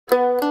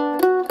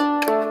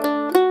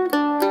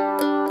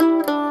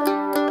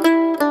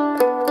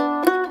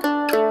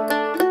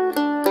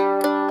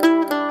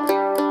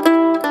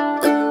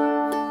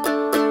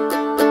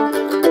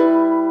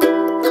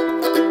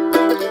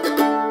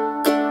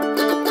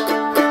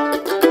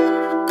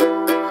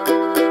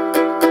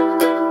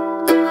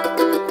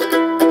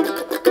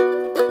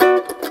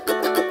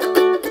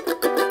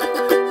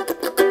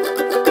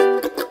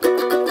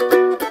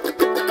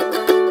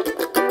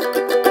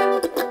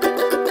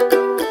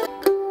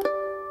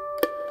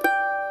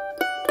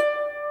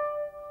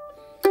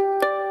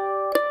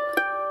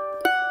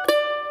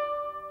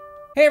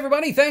Hey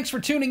everybody, thanks for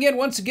tuning in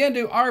once again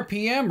to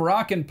RPM,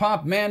 Rock and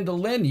Pop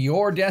Mandolin,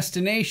 your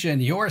destination,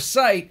 your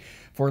site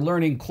for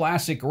learning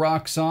classic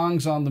rock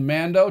songs on the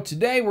Mando.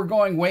 Today we're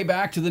going way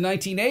back to the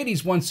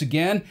 1980s once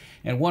again,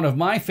 and one of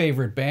my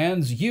favorite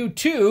bands,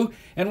 U2,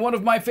 and one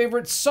of my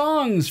favorite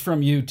songs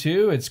from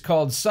U2. It's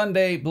called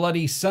Sunday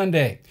Bloody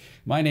Sunday.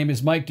 My name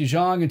is Mike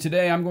DeJong, and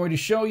today I'm going to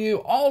show you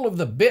all of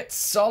the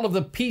bits, all of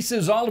the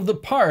pieces, all of the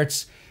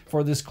parts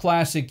for this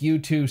classic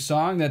U2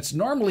 song that's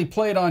normally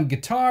played on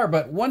guitar,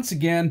 but once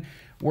again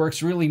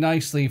works really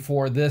nicely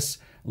for this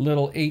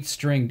little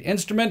 8-stringed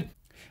instrument.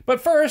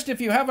 But first,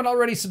 if you haven't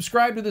already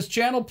subscribed to this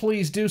channel,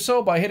 please do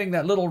so by hitting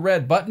that little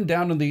red button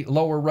down in the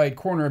lower right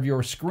corner of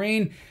your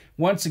screen.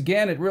 Once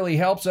again, it really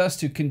helps us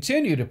to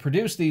continue to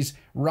produce these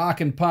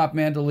rock and pop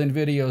mandolin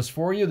videos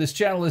for you. This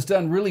channel has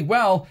done really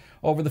well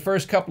over the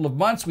first couple of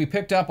months. We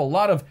picked up a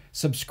lot of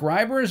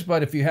subscribers,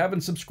 but if you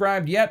haven't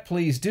subscribed yet,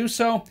 please do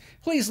so.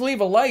 Please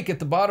leave a like at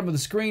the bottom of the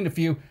screen if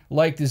you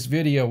like this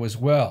video as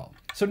well.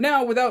 So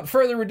now, without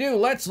further ado,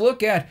 let's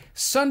look at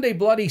Sunday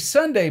Bloody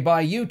Sunday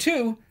by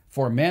U2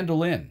 for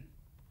mandolin.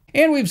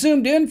 And we've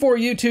zoomed in for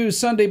U2's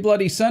Sunday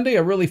Bloody Sunday,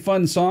 a really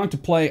fun song to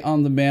play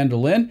on the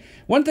mandolin.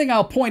 One thing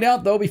I'll point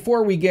out, though,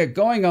 before we get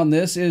going on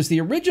this, is the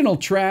original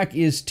track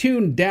is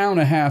tuned down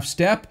a half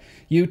step.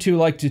 U2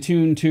 like to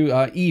tune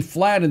to E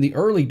flat in the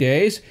early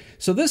days.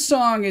 So this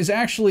song is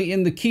actually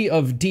in the key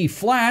of D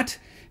flat.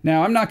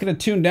 Now, I'm not going to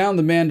tune down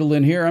the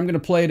mandolin here. I'm going to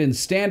play it in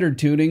standard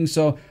tuning,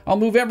 so I'll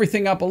move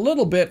everything up a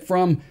little bit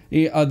from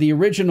the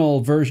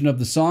original version of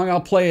the song. I'll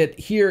play it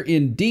here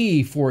in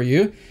D for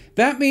you.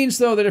 That means,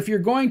 though, that if you're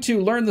going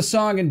to learn the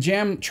song and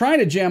try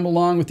to jam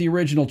along with the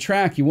original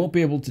track, you won't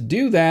be able to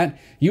do that.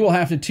 You will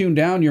have to tune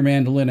down your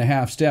mandolin a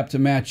half step to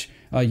match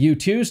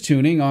U2's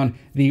tuning on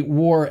the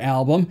War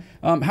album.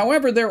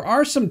 However, there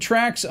are some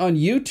tracks on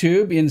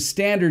YouTube in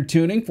standard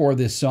tuning for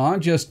this song.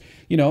 Just,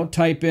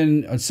 type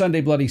in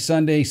Sunday Bloody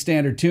Sunday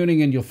standard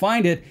tuning and you'll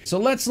find it. So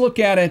let's look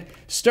at it,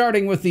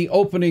 starting with the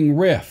opening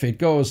riff. It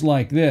goes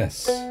like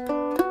this.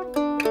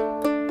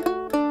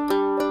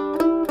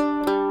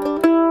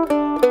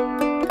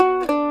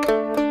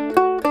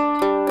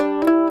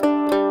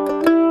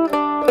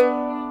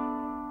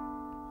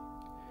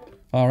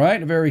 All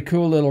right, a very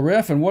cool little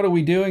riff. And what are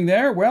we doing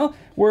there? Well,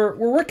 we're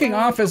working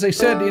off, as I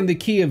said, in the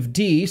key of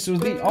D. So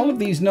all of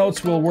these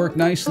notes will work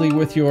nicely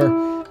with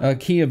your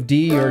key of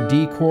D or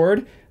D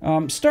chord.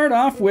 Start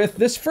off with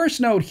this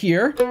first note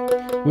here,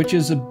 which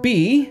is a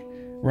B,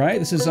 right?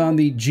 This is on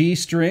the G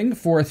string,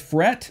 4th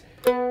fret.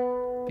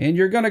 And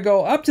you're going to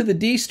go up to the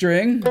D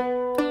string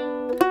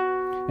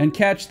and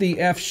catch the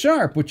F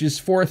sharp, which is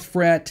 4th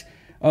fret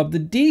of the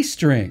D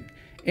string.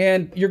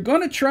 And you're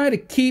going to try to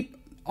keep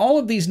all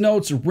of these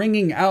notes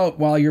ringing out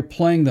while you're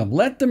playing them.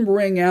 Let them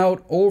ring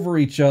out over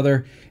each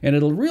other, and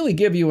it'll really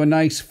give you a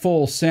nice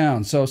full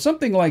sound. So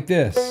something like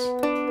this.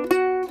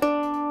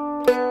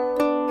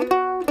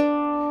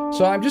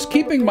 So I'm just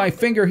keeping my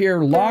finger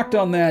here locked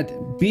on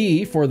that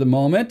B for the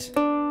moment,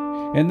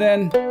 and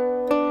then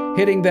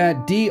hitting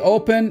that D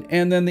open,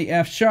 and then the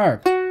F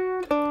sharp,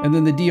 and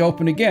then the D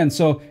open again.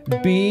 So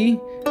B,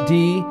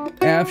 D,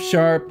 F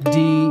sharp,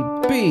 D,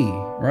 B,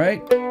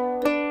 right?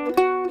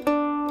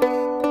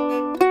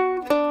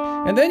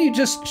 And then you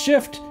just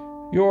shift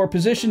your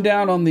position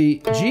down on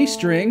the G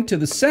string to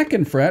the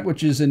 2nd fret,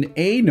 which is an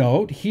A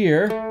note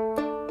here,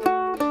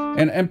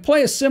 and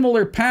play a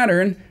similar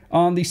pattern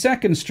on the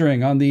 2nd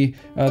string, on the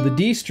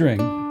D string.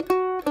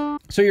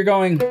 So you're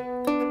going,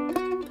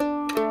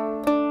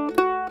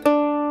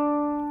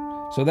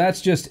 so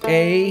that's just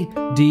A,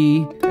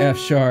 D, F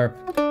sharp,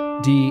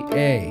 D,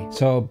 A.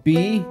 So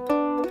B,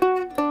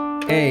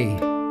 A.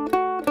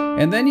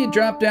 And then you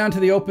drop down to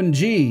the open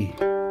G.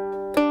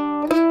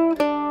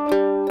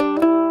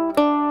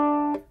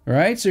 All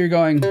right, so you're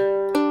going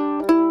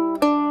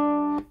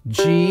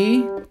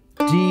G,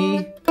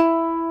 D,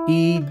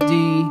 E,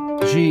 D,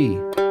 G.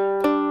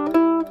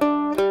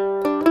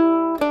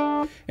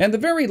 And the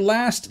very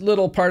last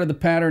little part of the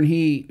pattern,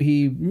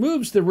 he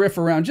moves the riff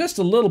around just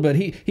a little bit.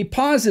 He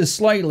pauses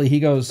slightly. He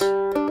goes.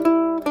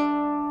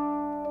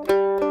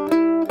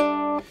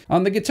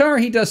 On the guitar,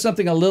 he does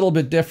something a little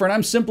bit different.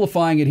 I'm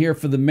simplifying it here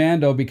for the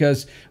Mando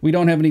because we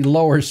don't have any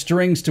lower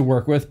strings to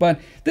work with.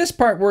 But this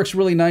part works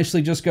really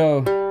nicely. Just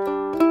go.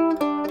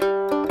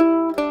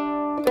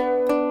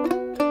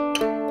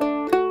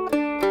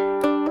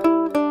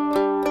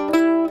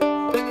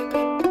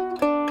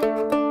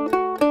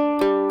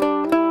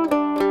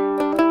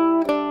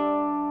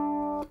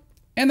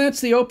 And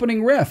that's the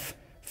opening riff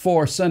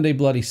for Sunday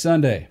Bloody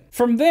Sunday.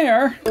 From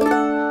there,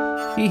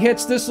 he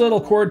hits this little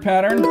chord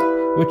pattern,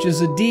 which is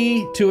a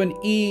D to an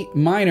E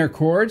minor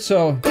chord.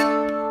 So,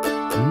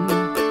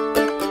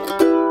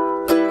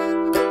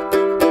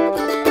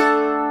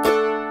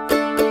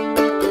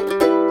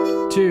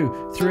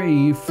 2,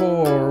 3,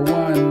 4,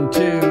 1,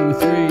 2,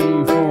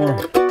 3,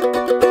 4.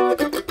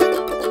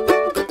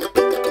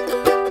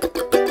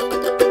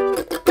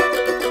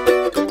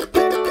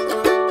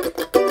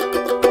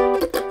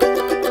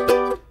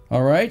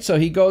 All right, so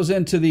he goes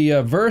into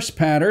the verse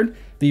pattern.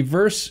 the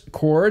verse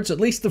chords, at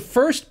least the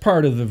first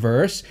part of the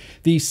verse.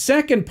 The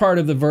second part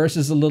of the verse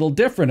is a little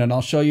different, and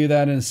I'll show you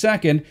that in a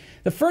second.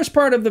 The first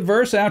part of the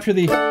verse, after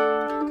the...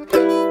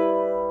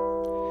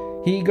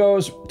 he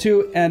goes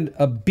to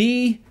a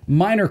B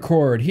minor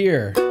chord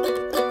here.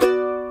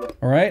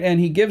 All right, and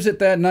he gives it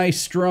that nice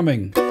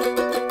strumming.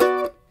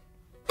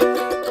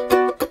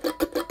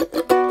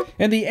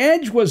 And the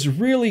Edge was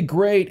really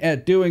great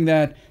at doing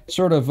that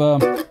sort of...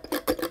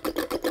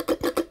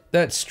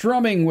 that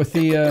strumming with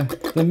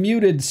the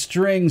muted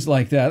strings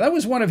like that. That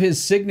was one of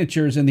his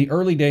signatures in the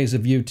early days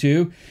of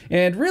U2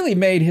 and really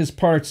made his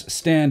parts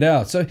stand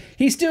out. So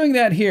he's doing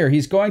that here.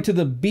 He's going to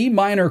the B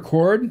minor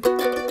chord,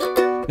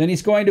 then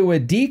he's going to a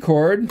D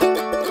chord,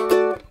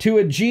 to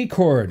a G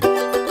chord.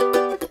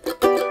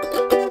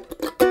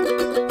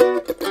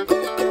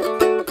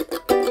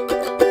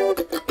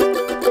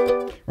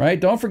 Right?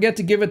 Don't forget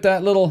to give it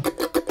that little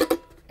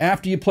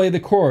after you play the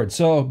chord.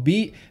 So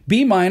B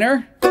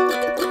minor,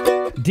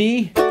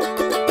 D,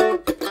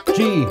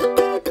 G.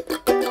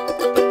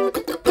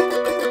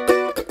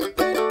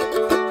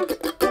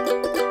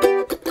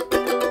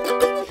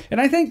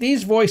 And I think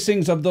these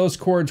voicings of those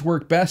chords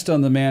work best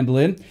on the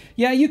mandolin.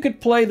 Yeah, you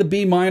could play the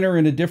B minor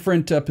in a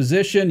different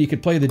position. You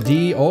could play the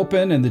D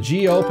open and the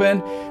G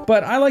open.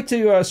 But I like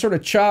to sort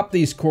of chop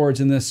these chords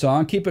in this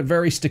song, keep it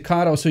very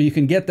staccato so you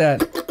can get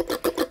that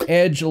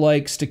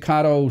Edge-like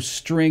staccato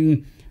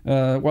string.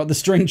 Well, the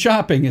string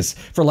chopping is,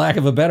 for lack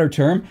of a better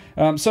term.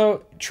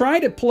 So try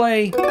to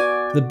play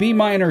the B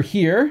minor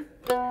here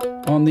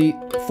on the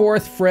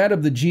 4th fret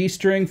of the G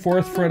string,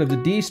 4th fret of the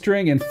D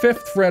string, and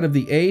 5th fret of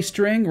the A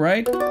string,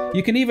 right?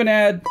 You can even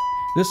add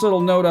this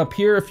little note up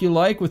here if you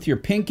like with your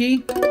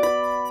pinky.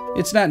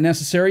 It's not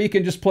necessary. You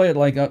can just play it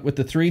like with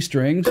the 3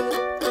 strings,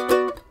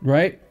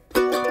 right?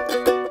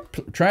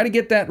 Try to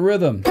get that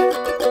rhythm.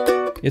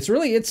 It's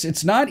really,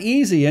 it's not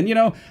easy. And, you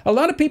know, a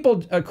lot of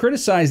people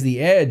criticize the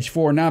Edge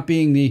for not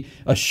being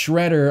a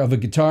shredder of a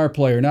guitar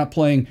player, not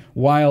playing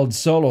wild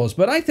solos.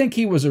 But I think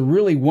he was a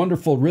really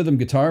wonderful rhythm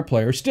guitar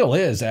player, still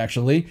is,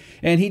 actually.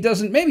 And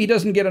maybe he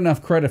doesn't get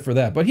enough credit for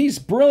that. But he's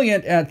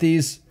brilliant at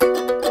these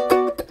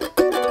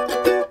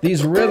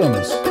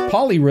rhythms,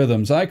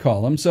 polyrhythms, I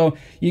call them. So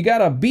you got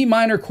a B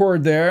minor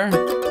chord there.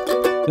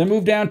 Then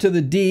move down to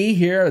the D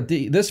here,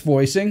 this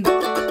voicing,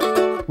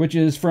 which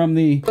is from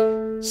the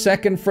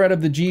 2nd fret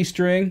of the G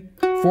string,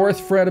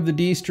 4th fret of the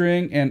D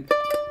string, and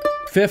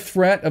 5th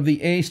fret of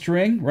the A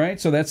string, right?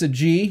 So that's a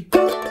G.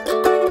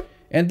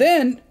 And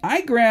then I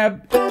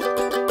grab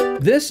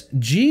this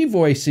G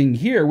voicing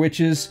here, which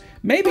is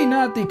maybe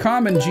not the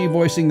common G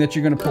voicing that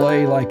you're going to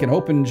play like an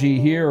open G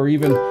here or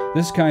even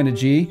this kind of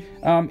G.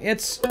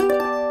 It's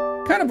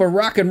kind of a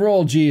rock and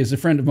roll G, as a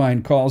friend of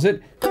mine calls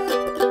it.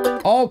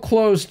 All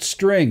closed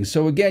strings.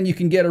 So again, you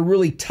can get a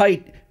really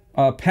tight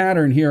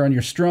pattern here on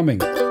your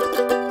strumming.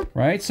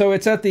 Right, so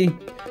it's at the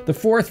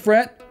 4th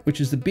fret, which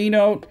is the B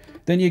note.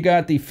 Then you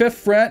got the 5th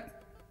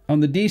fret on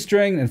the D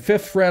string and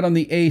 5th fret on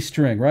the A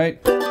string, right?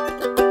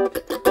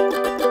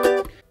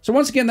 So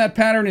once again, that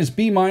pattern is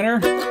B minor,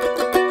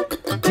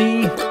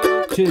 D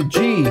to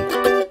G,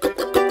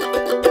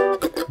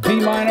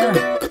 B minor,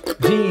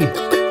 D,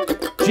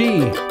 G.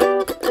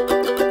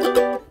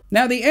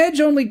 Now the Edge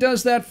only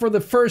does that for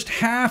the first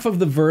half of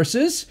the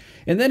verses,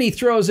 and then he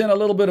throws in a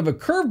little bit of a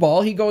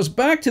curveball. He goes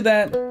back to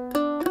that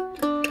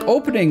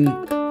opening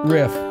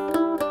riff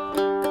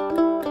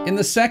in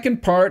the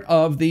second part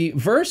of the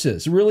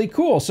verses. Really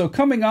cool. So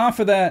coming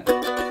off of that,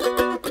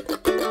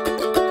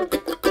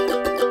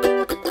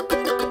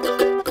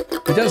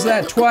 he does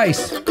that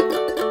twice.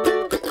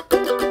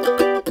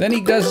 Then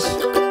he does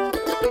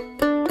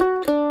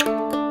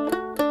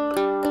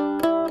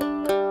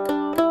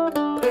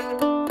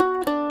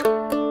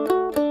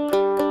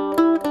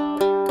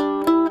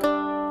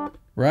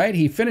right?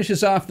 He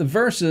finishes off the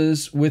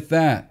verses with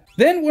that.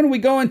 Then when we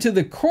go into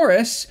the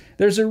chorus,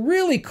 there's a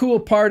really cool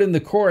part in the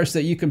chorus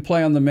that you can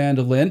play on the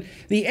mandolin.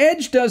 The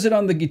Edge does it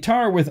on the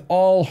guitar with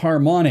all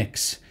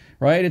harmonics,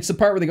 right? It's the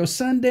part where they go,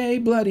 Sunday,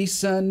 bloody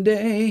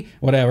Sunday,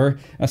 whatever,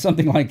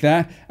 something like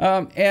that.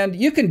 And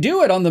you can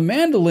do it on the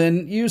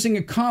mandolin using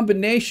a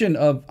combination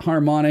of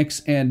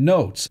harmonics and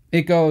notes.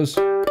 It goes...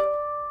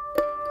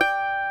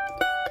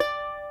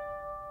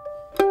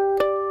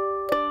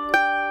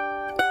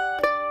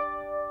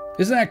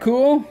 Isn't that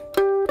cool?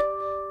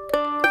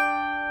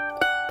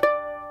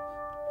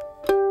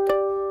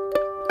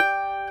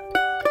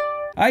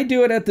 I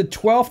do it at the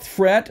 12th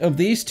fret of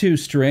these 2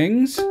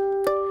 strings,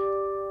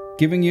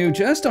 giving you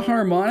just a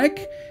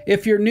harmonic.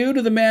 If you're new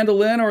to the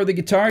mandolin or the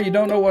guitar, you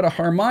don't know what a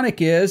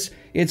harmonic is.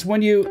 It's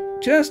when you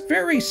just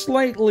very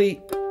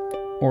slightly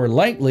or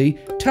lightly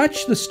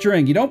touch the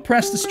string. You don't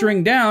press the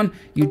string down,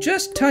 you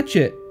just touch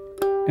it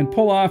and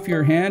pull off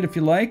your hand if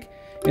you like,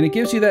 and it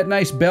gives you that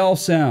nice bell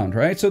sound,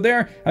 right? So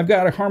there, I've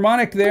got a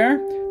harmonic there,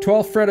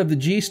 12th fret of the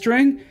G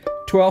string,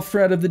 12th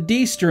fret of the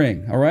D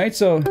string, all right?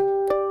 So...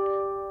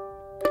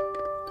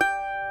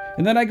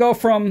 And then I go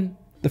from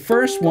the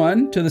first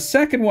one to the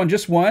second one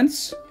just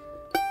once,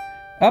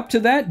 up to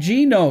that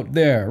G note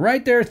there,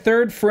 right there,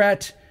 3rd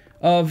fret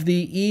of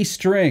the E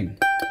string.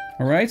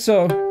 All right,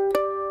 so,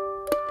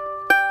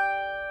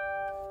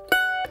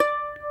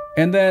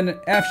 and then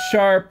F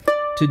sharp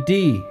to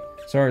D.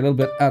 Sorry, a little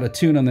bit out of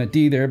tune on that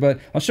D there, but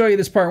I'll show you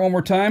this part one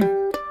more time.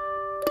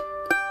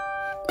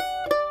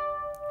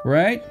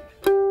 Right?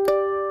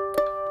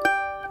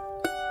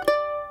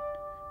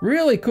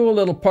 Really cool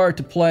little part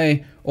to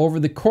play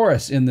over the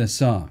chorus in this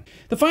song.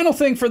 The final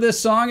thing for this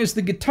song is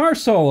the guitar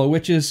solo,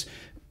 which is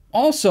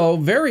also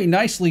very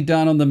nicely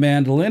done on the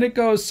mandolin. It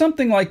goes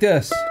something like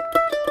this.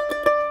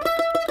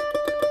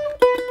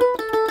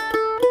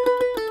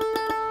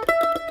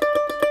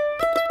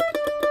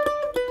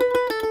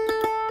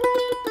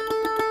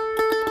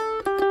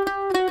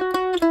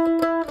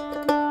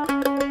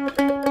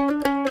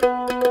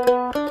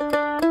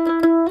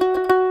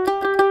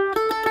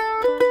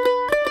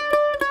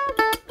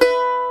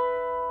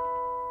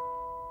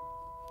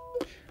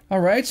 All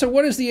right, so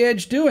what is the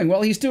Edge doing?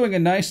 Well, he's doing a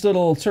nice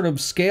little sort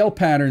of scale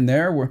pattern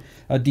there,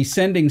 a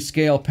descending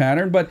scale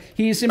pattern, but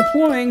he's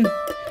employing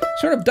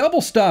sort of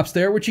double stops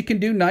there, which you can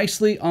do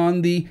nicely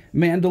on the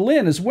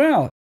mandolin as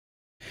well.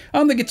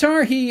 On the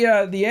guitar,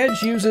 the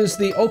Edge uses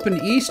the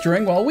open E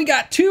string. Well, we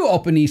got two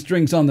open E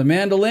strings on the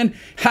mandolin.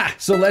 Ha!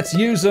 So let's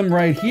use them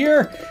right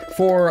here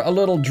for a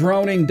little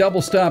droning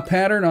double stop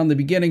pattern on the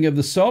beginning of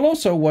the solo.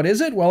 So what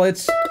is it? Well,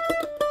 it's...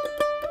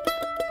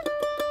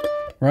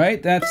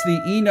 right, that's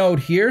the E note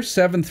here,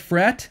 7th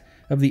fret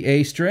of the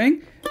A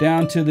string,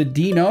 down to the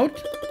D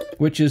note,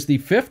 which is the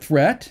 5th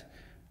fret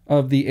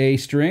of the A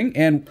string,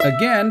 and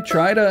again,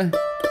 try to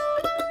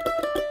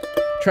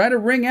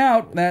ring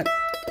out that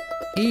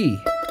E.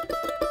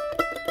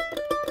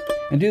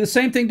 And do the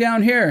same thing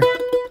down here.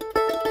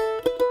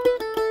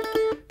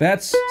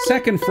 That's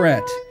 2nd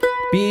fret,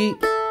 B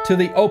to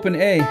the open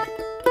A.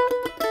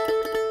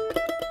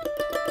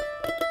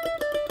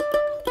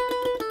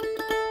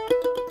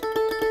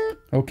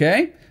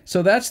 Okay,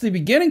 so that's the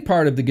beginning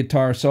part of the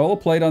guitar solo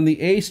played on the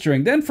A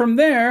string. Then from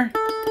there,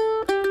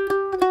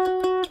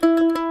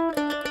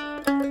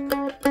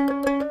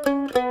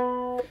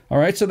 all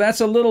right, so that's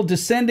a little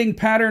descending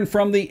pattern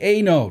from the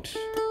A note,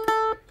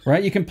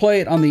 right? You can play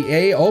it on the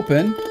A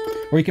open,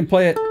 or you can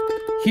play it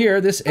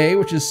here, this A,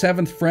 which is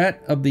 7th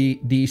fret of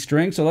the D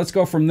string. So let's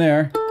go from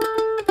there.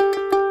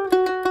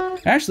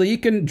 Actually, you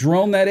can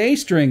drone that A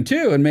string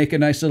too and make a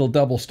nice little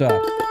double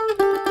stop.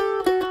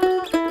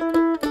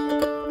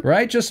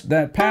 Right, just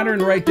that pattern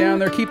right down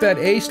there. Keep that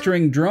A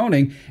string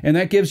droning, and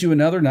that gives you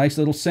another nice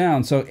little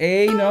sound. So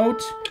A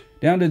note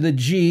down to the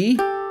G.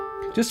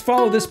 Just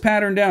follow this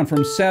pattern down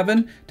from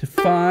 7 to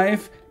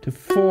 5 to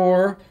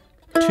 4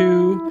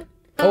 to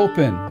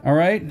open. All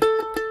right.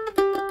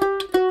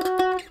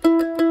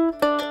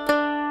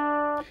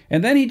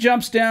 And then he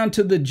jumps down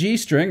to the G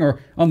string, or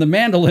on the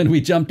mandolin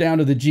we jump down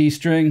to the G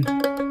string.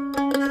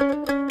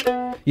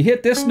 You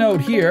hit this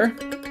note here,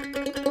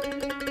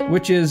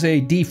 which is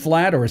a D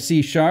flat or a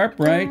C sharp,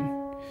 right?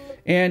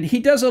 And he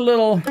does a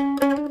little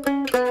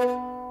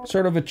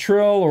sort of a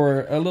trill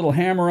or a little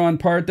hammer-on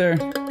part there.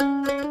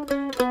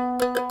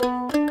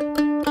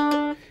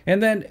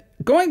 And then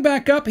going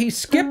back up, he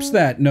skips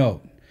that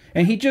note.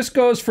 And he just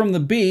goes from the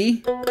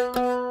B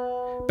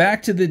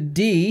back to the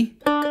D.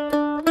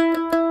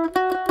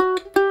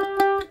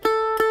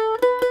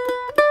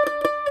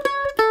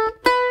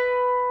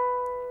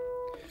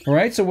 All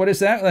right, so what is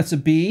that? That's a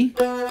B.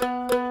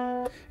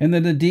 And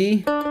then the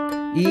D,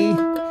 E,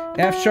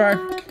 F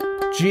sharp,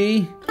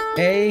 G,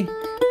 A,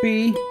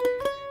 B,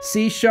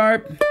 C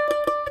sharp.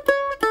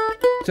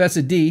 So that's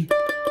a D.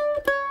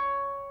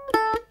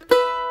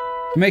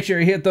 Make sure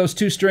you hit those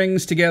two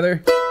strings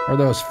together, or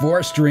those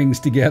 4 strings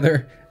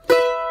together.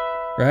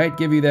 Right?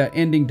 Give you that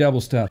ending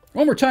double stop.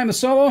 One more time, the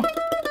solo.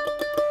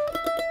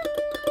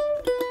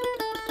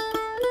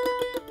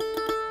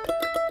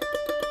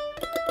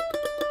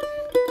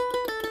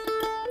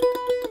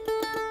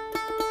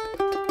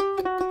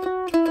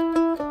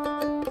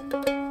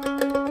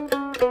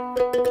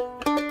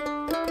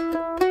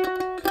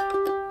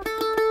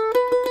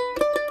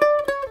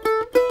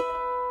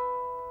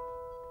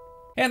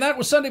 And that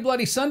was Sunday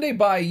Bloody Sunday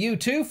by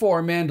U2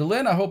 for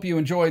mandolin. I hope you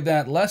enjoyed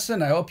that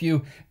lesson. I hope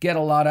you get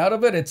a lot out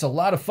of it. It's a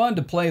lot of fun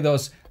to play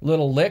those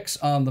little licks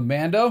on the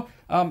mando.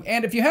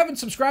 And if you haven't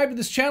subscribed to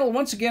this channel,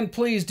 once again,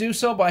 please do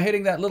so by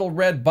hitting that little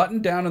red button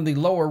down in the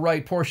lower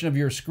right portion of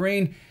your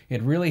screen.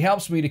 It really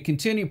helps me to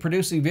continue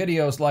producing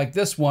videos like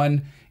this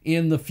one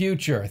in the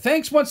future.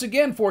 Thanks once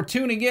again for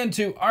tuning in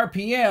to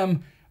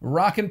RPM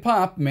Rock and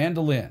Pop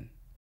Mandolin.